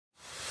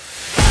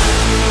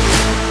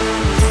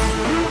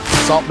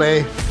Salt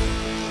Bay.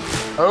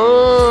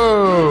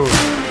 Oh!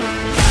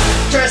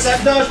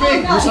 Tricep dodge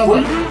me! Do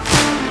something.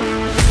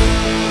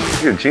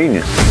 You're a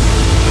genius.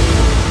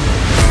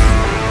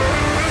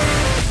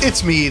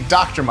 It's me,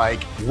 Dr.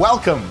 Mike.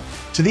 Welcome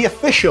to the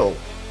official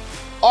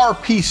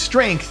RP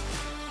Strength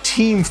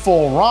Team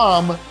Full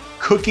ROM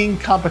cooking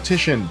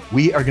competition.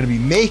 We are going to be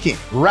making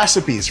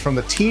recipes from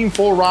the Team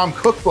Full ROM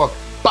cookbook,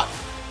 but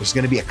there's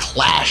going to be a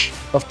clash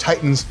of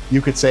titans,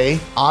 you could say.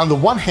 On the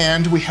one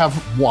hand, we have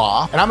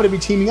Wah, and I'm going to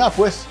be teaming up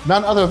with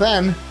none other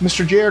than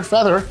Mr. Jared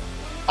Feather,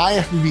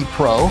 IFBB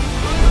Pro.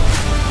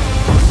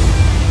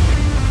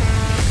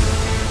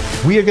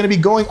 We are going to be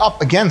going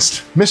up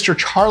against Mr.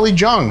 Charly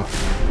Joung.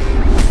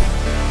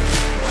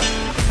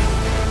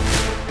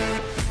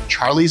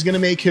 Charly's gonna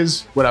make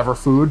his whatever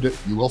food that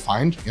you will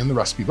find in the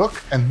recipe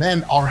book. And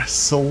then our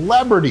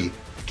celebrity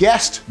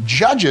guest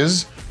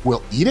judges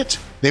will eat it,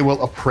 they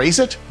will appraise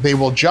it, they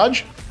will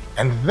judge.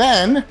 And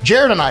then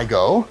Jared and I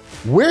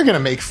we're gonna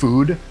make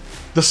food.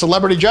 The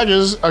celebrity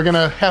judges are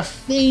gonna have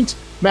faint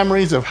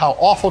memories of how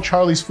awful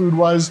Charly's food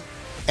was,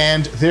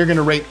 and they're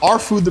gonna rate our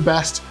food the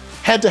best,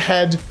 head to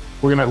head.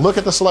 We're gonna look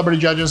at the celebrity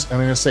judges and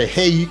they're gonna say,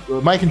 hey,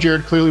 Mike and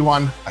Jared clearly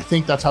won. I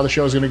think that's how the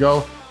show is gonna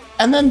go.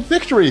 And then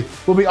victory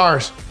will be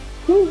ours.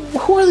 Who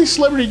are these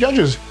celebrity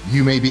judges?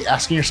 You may be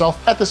asking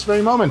yourself at this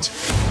very moment.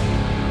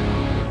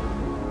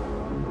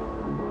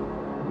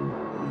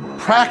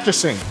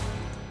 Practicing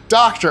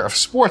doctor of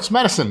sports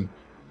medicine,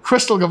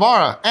 Crystal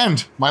Guevara,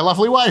 and my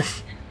lovely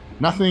wife.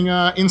 Nothing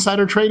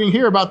insider trading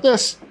here about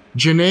this.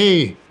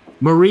 Janae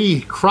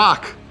Marie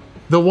Kroc,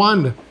 the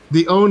one,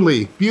 the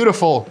only,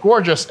 beautiful,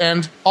 gorgeous,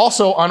 and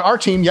also on our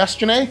team, yes,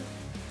 Janae?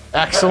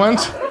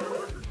 Excellent.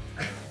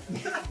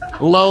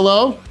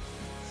 Lolo,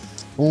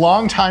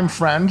 longtime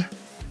friend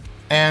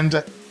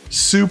and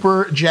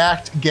super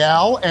jacked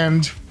gal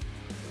and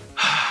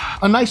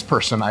a nice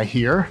person, I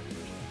hear.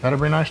 Better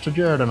be nice to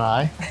Jared and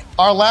I.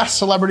 Our last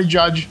celebrity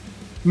judge,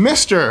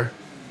 Mr.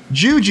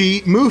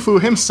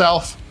 Jujimufu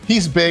himself.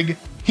 He's big,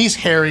 he's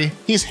hairy,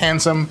 he's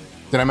handsome.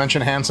 Did I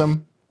mention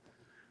handsome?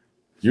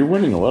 You're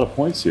winning a lot of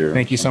points here.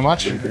 Thank you so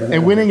much.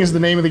 And winning is the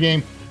name of the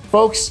game.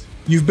 Folks,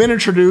 you've been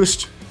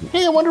introduced.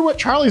 Hey, I wonder what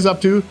Charly's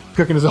up to.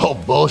 Cooking his whole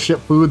bullshit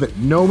food that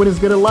no one is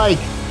gonna like.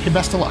 Hey,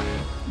 best of luck.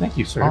 Thank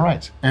you, sir. All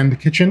right, and the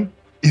kitchen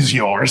is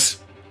yours.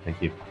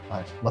 Thank you. All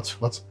right, let's.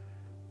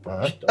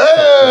 Oh!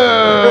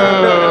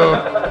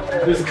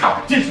 There's a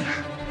competition.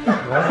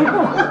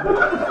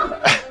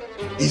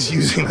 He's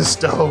using the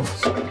stove.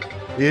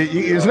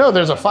 You know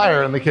there's a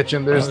fire in the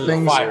kitchen. There's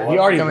things He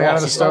already coming out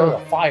of the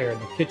stove. A fire in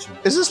the kitchen.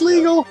 Is this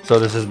legal? So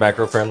this is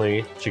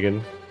macro-friendly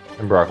chicken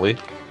and broccoli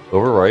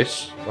over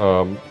rice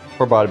for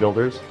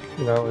bodybuilders.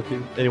 You know, if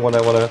anyone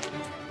that want to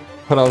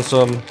put on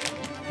some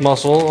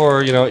muscle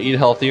or eat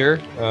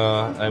healthier,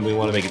 and we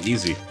want to make it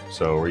easy,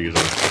 so we're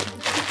using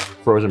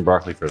frozen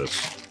broccoli for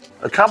this.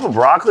 A cup of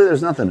broccoli?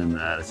 There's nothing in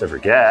that except for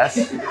gas.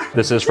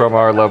 This is from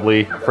our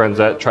lovely friends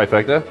at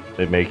Trifecta.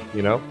 They make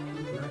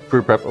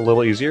food prep a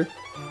little easier.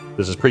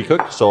 This is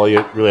pre-cooked, so all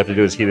you really have to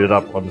do is heat it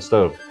up on the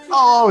stove.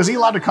 Oh, is he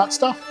allowed to cut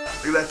stuff?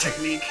 Look at that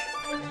technique.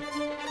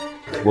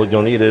 What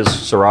you'll need is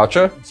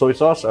sriracha, soy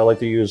sauce. I like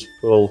to use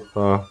a little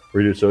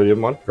reduced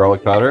sodium one,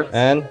 garlic powder,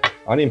 and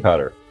onion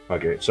powder.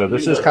 Okay, so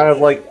this is kind of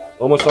like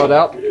almost thawed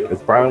out.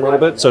 It's brown a little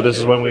bit, so this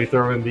is when we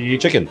throw in the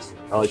chicken.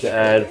 I like to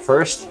add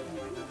first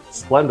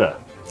Splenda.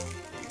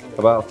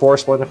 About 4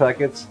 Splenda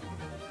packets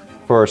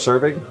for a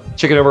serving.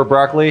 Chicken over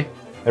broccoli.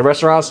 In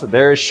restaurants,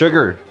 there is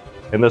sugar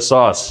in the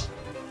sauce.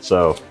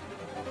 So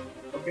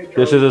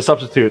this is a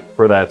substitute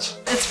for that.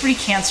 It's pretty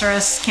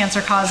cancerous, cancer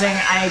causing.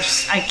 I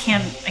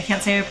can't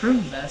say I approve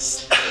of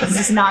this. This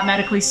is not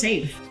medically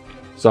safe.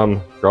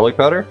 Some garlic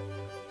powder,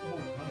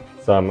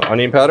 some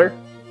onion powder.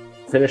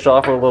 Finish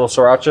off with a little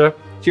sriracha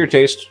to your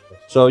taste.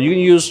 So you can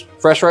use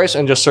fresh rice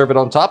and just serve it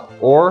on top,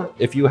 or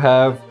if you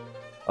have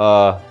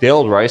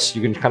day-old rice,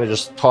 you can kind of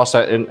just toss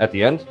that in at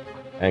the end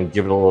and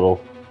give it a little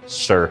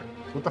stir.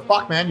 What the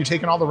fuck, man? You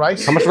taking all the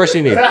rice? How much rice do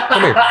you need?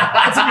 Come here.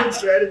 That's a good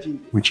strategy.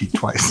 We cheat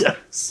twice.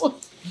 Yes.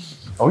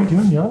 Are we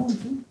doing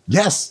young?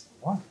 Yes.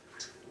 Why?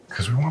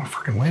 Because we want to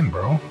fucking win,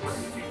 bro.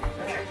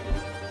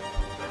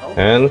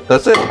 And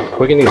that's it.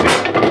 Quick and easy.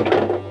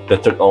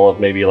 That took all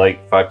of maybe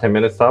like 5-10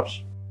 minutes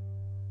tops.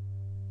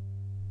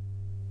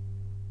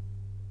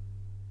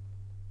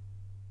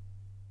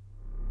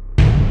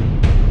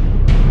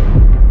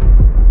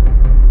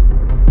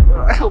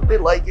 I hope they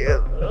like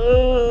it.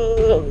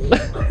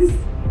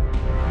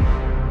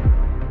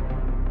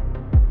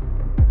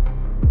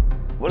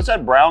 What is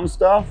that brown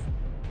stuff?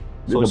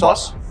 Soy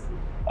sauce.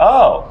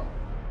 Oh,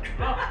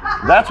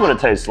 that's what it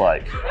tastes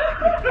like.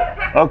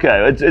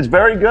 Okay, it's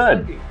very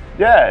good.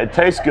 Yeah, it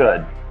tastes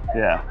good.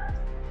 Yeah.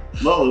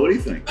 Lola, what do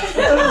you think?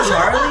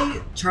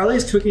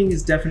 Charly's cooking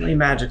is definitely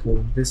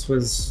magical. This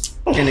was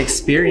an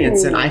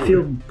experience, and I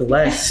feel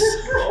blessed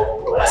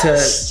to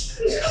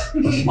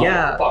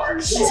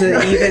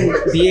even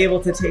be able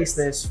to taste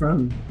this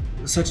from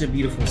such a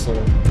beautiful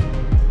soul.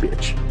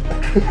 Bitch.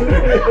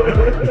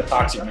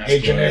 Toxic Hey,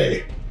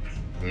 Janae.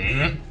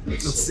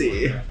 Let's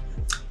see.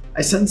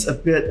 I sense a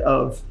bit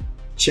of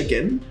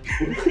chicken.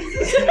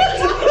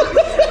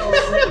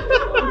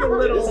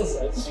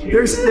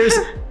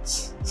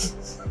 There's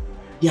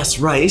yes,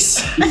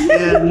 rice.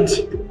 And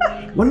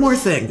one more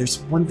thing. There's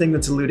one thing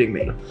that's eluding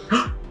me.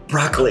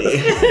 Broccoli.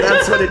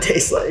 That's what it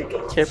tastes like.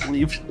 Can't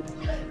believe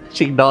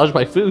she acknowledged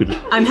my food.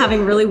 I'm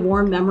having really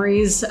warm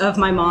memories of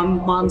my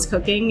mom's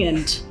cooking,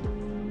 and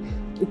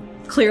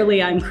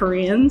clearly I'm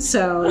Korean,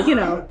 so you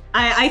know,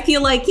 I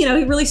feel like, you know,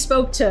 he really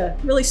spoke to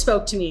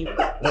me.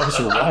 That was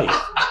your wife.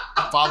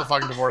 File the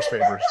fucking divorce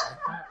papers.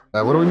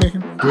 What are we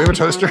making? Do we have a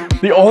toaster?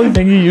 The only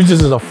thing he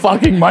uses is a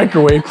fucking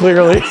microwave,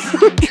 clearly.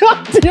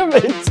 God damn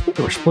it.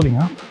 We're splitting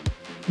up?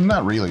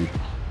 Not really.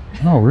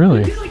 Oh,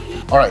 really?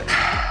 All right.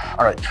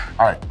 All right.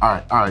 All right. All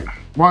right. All right.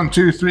 1,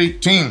 2, 3,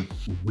 team.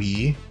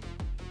 We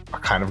are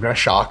kind of gonna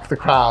shock the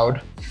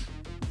crowd,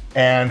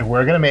 and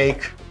we're gonna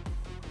make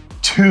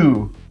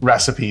 2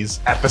 recipes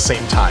at the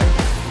same time.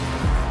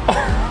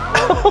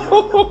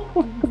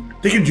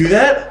 They can do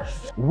that?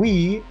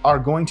 We are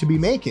going to be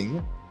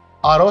making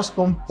arroz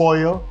con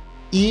pollo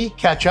y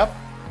ketchup,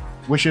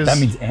 which is That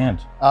means and.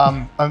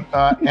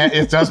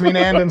 it does mean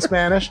and in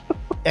Spanish,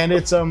 and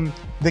it's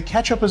the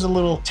ketchup is a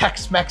little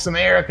Tex-Mex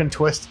American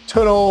twist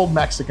to an old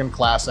Mexican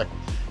classic.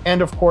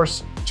 And of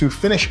course, to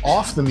finish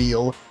off the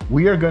meal,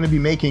 we are going to be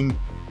making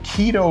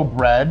keto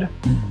bread.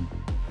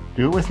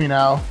 Do it with me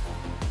now.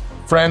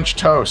 French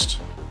toast.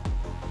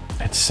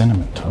 It's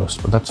cinnamon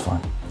toast, but that's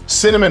fine.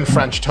 Cinnamon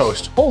French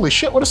toast. Holy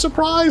shit, what a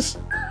surprise.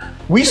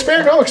 We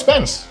spare no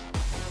expense.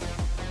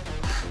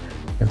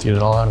 Have to get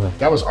it all out of there.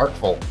 That was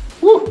artful.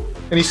 Woo!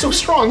 And he's so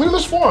strong. Look at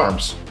those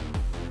forearms.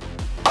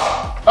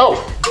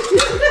 Oh.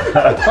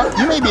 But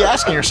you may be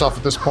asking yourself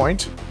at this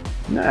point.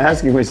 I'm not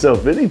asking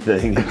myself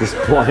anything at this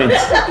point.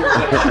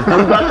 I'm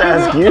about to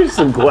ask you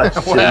some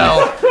questions.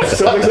 Well,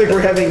 So it looks like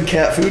we're having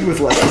cat food with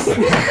lettuce.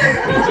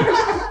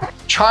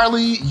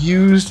 Charlie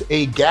used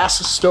a gas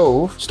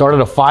stove. Started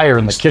a fire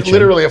in the kitchen.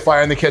 Literally a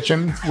fire in the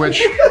kitchen,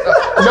 which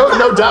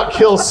no doubt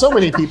kills so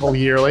many people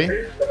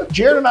yearly.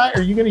 Jared and I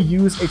are going to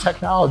use a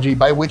technology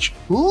by which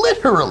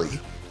literally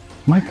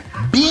Mike,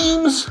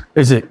 beams.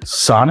 is it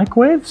sonic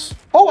waves?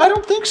 Oh, I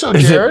don't think so,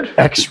 Is Jared. it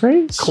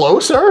X-rays?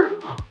 Closer.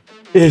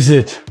 Is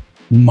it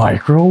The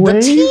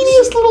microwaves?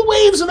 teeniest little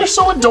waves, and they're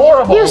so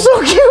adorable. They're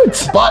so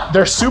cute. But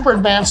they're super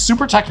advanced,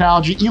 super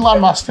technology, Elon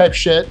Musk type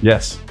shit.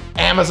 Yes.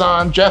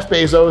 Amazon, Jeff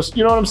Bezos,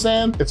 you know what I'm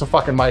saying? It's a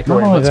fucking Not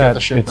microwave. only Let's get that, the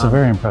shit it's done. a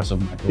very impressive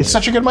microwave. It's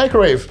such a good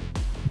microwave.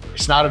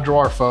 It's not a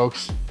drawer,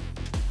 folks.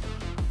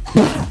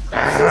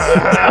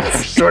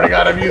 Sort of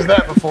got to use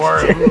that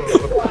before.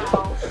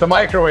 The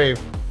microwave.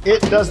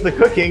 It does the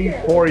cooking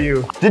for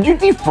you. Did you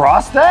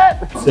defrost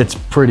that? It's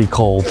pretty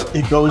cold.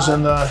 It goes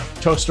in the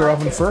toaster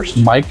oven first.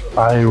 Mike,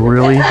 I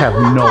really have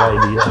no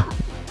idea.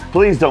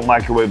 Please don't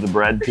microwave the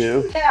bread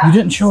too. You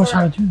didn't show us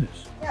how to do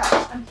this.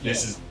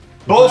 This is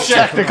Bullshit.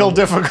 Technical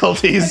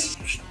difficulties.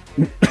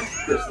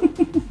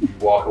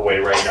 walk away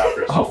right now,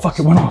 Chris. Oh, fuck,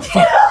 it went off.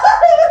 Fuck.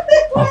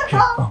 Okay,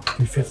 oh,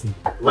 350.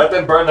 Let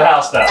them burn the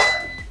house down.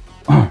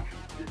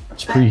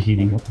 It's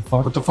preheating. What the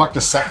fuck? What the fuck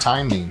does set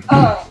time mean?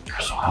 Oh, You're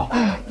so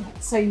out.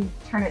 so you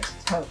turn it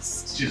to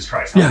toast. Jesus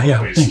Christ. Yeah,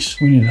 please. thanks.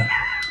 We need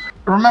that.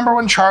 Remember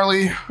when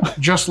Charlie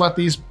just let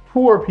these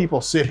poor people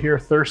sit here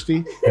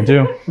thirsty? I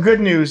do. Good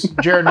news,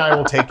 Jared and I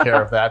will take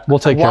care of that. We'll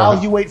take care of While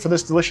it. you wait for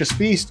this delicious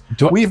feast,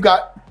 Do I- we've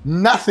got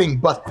nothing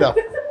but the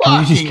Can you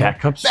use these fucking cat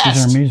cups? best.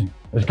 These are amazing.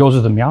 It goes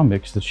with the meow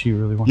mix that she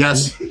really wants.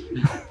 Yes.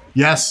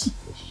 Yes.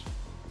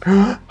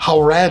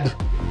 How red.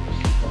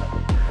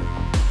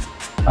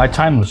 I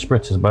timed the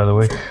spritzes, by the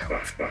way.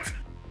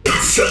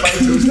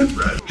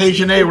 Hey,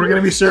 Janae, we're going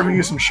to be serving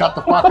you some shut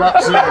the fuck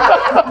up soon.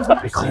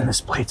 I clean this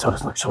plate so it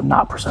doesn't look so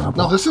not presentable.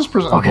 No, this is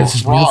presentable. Okay, this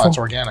is raw. beautiful. It's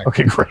organic.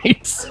 Okay,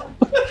 great.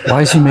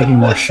 Why is he making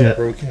more shit?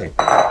 Okay.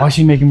 Why is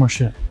he making more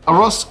shit?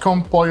 Arroz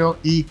con pollo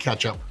y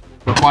ketchup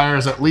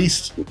requires at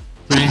least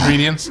 3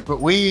 ingredients,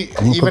 but we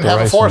gonna even put the have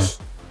a rice 4th.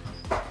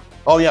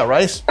 Oh yeah,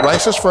 rice.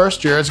 Rice is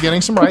first. Jared's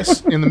getting some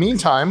rice. In the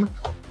meantime,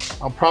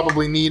 I'll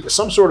probably need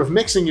some sort of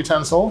mixing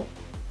utensil,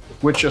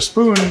 which a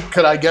spoon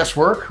could, I guess,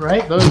 work,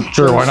 right?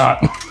 Sure, why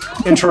not?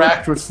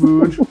 Interact with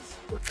food.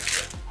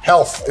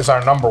 Health is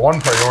our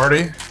 #1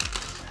 priority.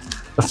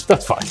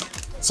 That's fine.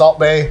 Salt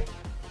Bay.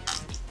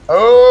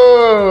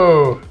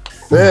 Oh,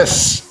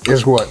 this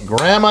is what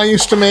Grandma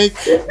used to make.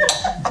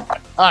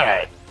 All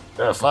right,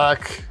 the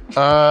fuck.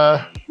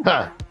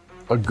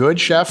 A good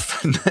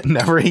chef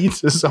never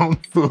eats his own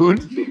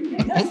food.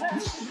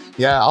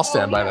 Yeah, I'll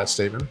stand by that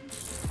statement.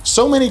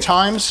 So many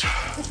times,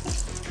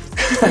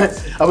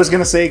 I was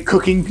gonna say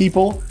cooking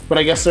people, but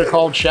I guess they're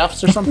called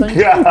chefs or something.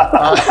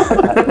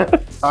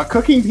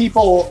 Cooking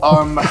people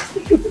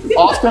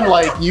often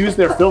like use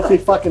their filthy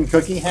fucking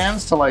cooking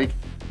hands to like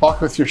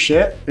fuck with your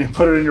shit and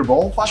put it in your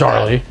bowl. Fuck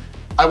Charlie. that.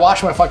 I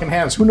wash my fucking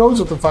hands. Who knows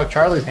what the fuck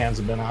Charlie's hands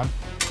have been on?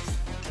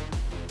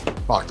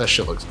 Fuck, that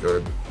shit looks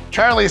good.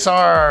 Charlie saw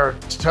our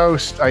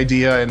toast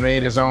idea and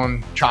made his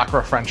own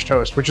chocolate French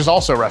toast, which is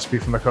also a recipe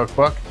from the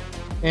cookbook.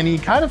 And he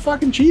kind of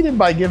fucking cheated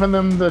by giving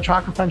them the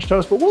chocolate French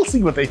toast, but we'll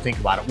see what they think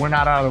about it. We're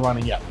not out of the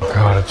running yet.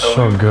 God, it's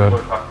so good.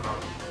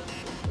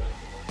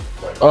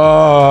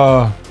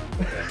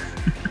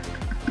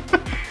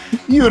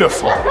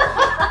 Beautiful.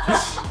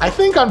 I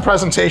think on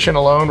presentation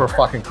alone, we're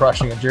fucking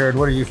crushing it. Jared,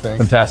 what do you think?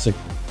 Fantastic.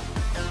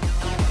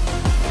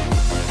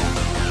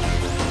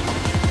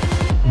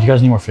 You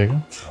guys need more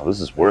figure? Oh,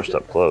 this is worst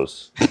up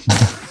close.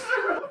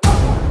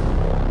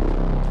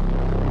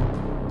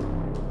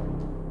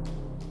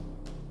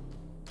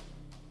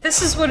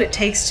 This is what it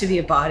takes to be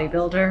a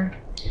bodybuilder.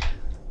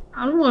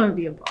 I don't want to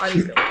be a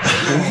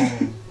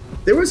bodybuilder.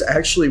 There was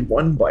actually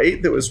one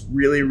bite that was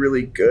really,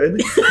 really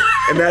good.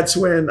 And that's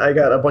when I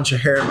got a bunch of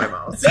hair in my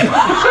mouth.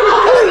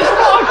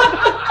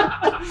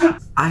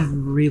 I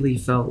really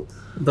felt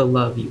the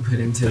love you put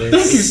into this.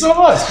 Thank you so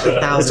much.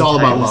 It's all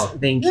about love.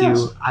 Thank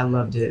you. I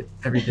loved it.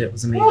 Every bit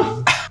was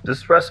amazing.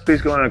 This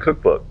recipe's going in a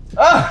cookbook.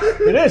 Ah,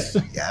 it is.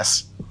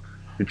 Yes.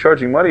 You're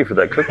charging money for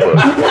that cookbook.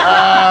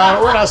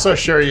 We're not so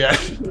sure yet.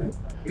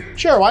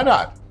 Sure, why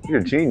not? You're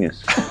a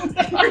genius.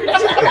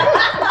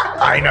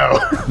 I know.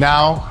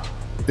 Now,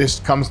 this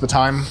comes the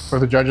time for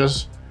the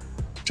judges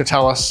to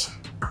tell us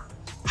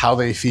how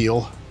they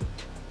feel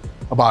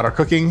about our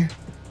cooking.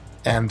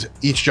 And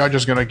each judge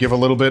is gonna give a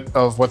little bit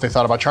of what they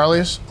thought about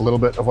Charlie's, a little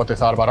bit of what they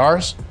thought about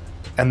ours,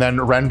 and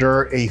then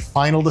render a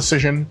final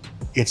decision.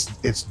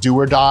 It's do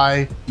or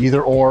die,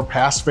 either or,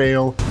 pass,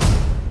 fail.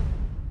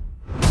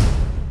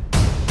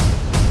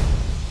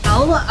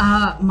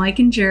 Well, Mike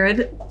and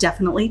Jared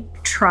definitely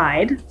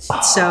tried.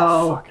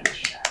 So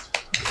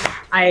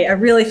I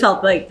really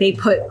felt like they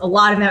put a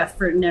lot of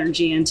effort and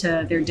energy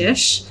into their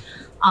dish.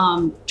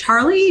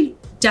 Charlie,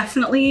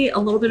 definitely a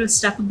little bit of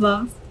step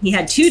above. He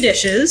had 2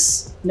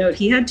 dishes. Note,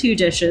 he had 2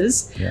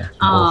 dishes. Yeah,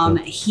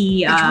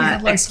 he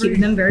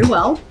executed them very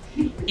well.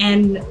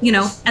 And, you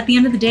know, at the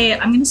end of the day,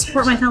 I'm going to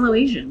support my fellow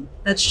Asian.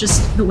 That's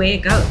just the way it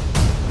goes.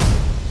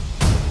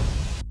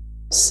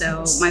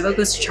 So my vote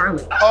goes to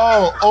Charlie.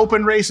 Oh,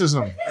 open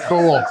racism.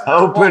 Cool.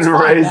 Open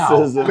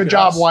racism. Good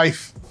job,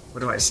 wife. What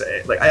do I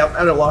say? Like, I'm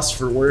at a loss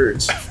for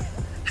words.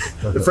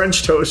 The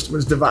French toast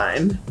was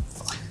divine.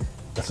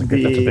 That's a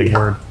big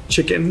word.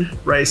 Chicken,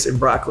 rice, and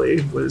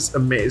broccoli was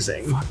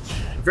amazing.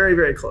 Very,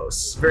 very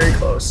close. Very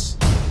close.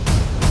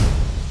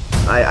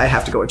 I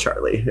have to go with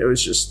Charlie. It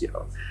was just, you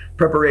know,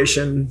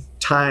 preparation,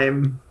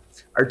 time,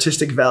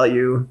 artistic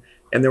value,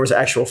 and there was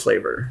actual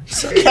flavor.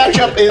 So.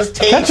 Ketchup is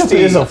tasty. Ketchup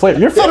is a flavor.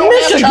 You're from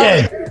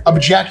Michigan.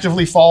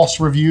 Objectively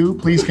false review.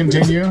 Please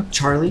continue.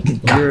 Charlie,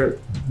 you're a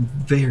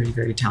very,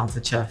 very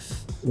talented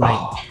chef. Like,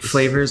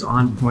 flavors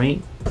on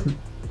point.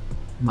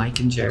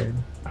 Mike and Jared.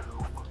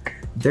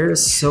 There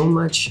is so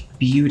much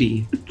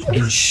beauty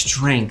and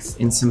strength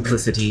in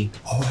simplicity.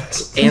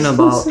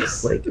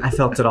 Anabolic, like, I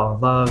felt it all.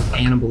 Love,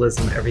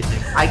 anabolism,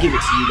 everything. I give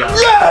it to you guys.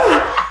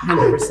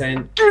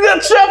 100%. Do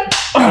that, chef.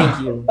 Thank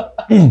you.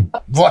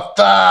 What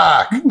the?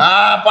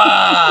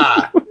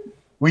 Apa.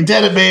 We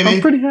did it, baby.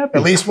 I'm pretty happy.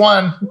 At least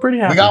one. I'm pretty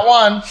happy. We got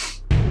one.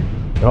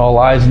 It all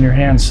lies in your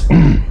hands.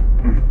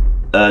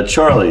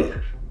 Charlie,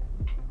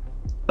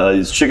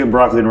 is chicken,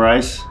 broccoli, and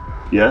rice?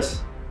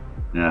 Yes?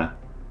 Yeah.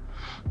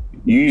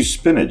 You use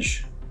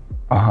spinach.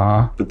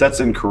 Uh-huh. But that's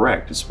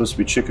incorrect. It's supposed to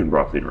be chicken,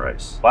 broccoli, and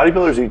rice.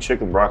 Bodybuilders eat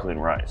chicken, broccoli,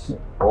 and rice.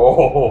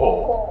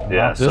 Oh.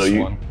 Yeah, so this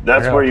one.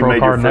 that's I got where a you pro made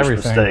your card and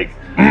first everything.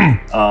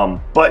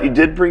 mistake. But you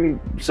did bring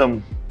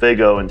some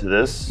Fago into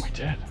this. We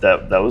did.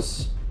 That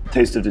was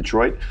Taste of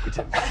Detroit. We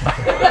did.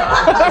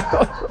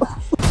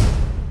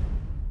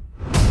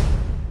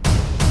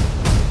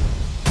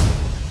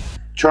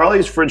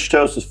 Charlie's French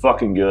toast is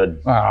fucking good.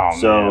 Oh,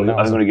 so man,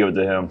 I'm gonna give it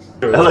to him.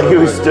 I like he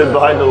was stood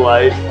behind the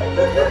light.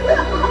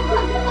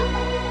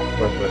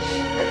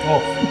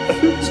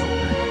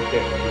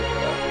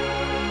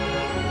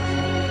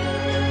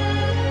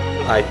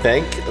 I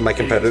thank my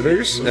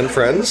competitors and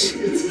friends,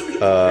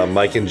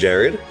 Mike and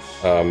Jared,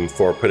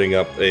 for putting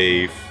up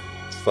a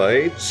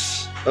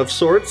fight of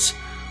sorts.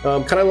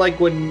 Kind of like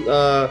when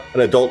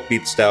an adult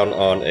beats down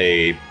on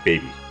a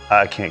baby.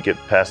 I can't get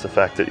past the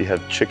fact that you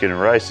have chicken and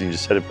rice and you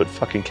just had to put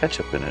fucking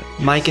ketchup in it.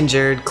 Mike and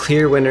Jared,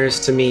 clear winners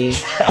to me.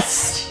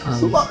 Yes.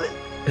 Love it.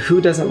 Who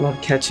doesn't love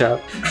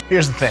ketchup?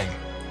 Here's the thing.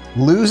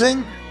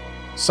 Losing,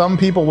 some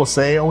people will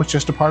say, oh, it's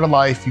just a part of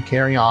life. You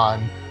carry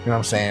on. You know what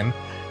I'm saying?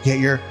 Get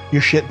your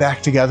shit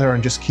back together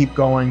and just keep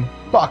going.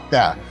 Fuck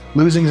that.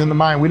 Losing's in the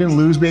mind. We didn't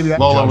lose, baby.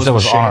 That Lola was the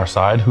shit. on our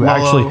side, who Lolo.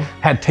 actually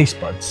had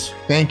taste buds.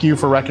 Thank you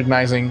for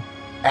recognizing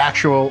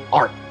actual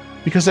art.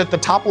 Because at the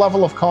top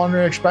level of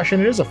culinary expression,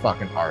 it is a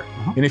fucking art.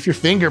 And if you're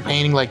finger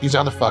painting like these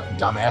other fucking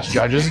dumbass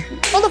judges,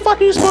 how the fuck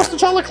are you supposed to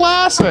tell a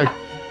classic?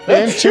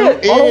 In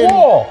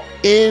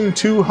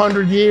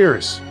 200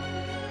 years.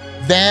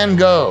 Van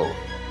Gogh.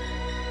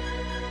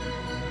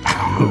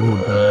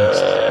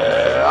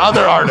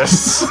 Other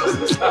artists.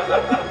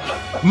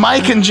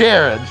 Mike and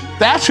Jared.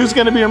 That's who's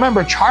gonna be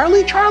remembered.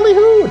 Charlie? Charlie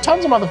who?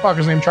 Tons of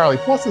motherfuckers named Charlie.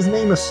 Plus his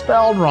name is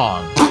spelled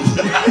wrong.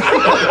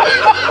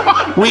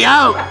 We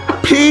out.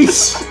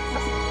 Peace.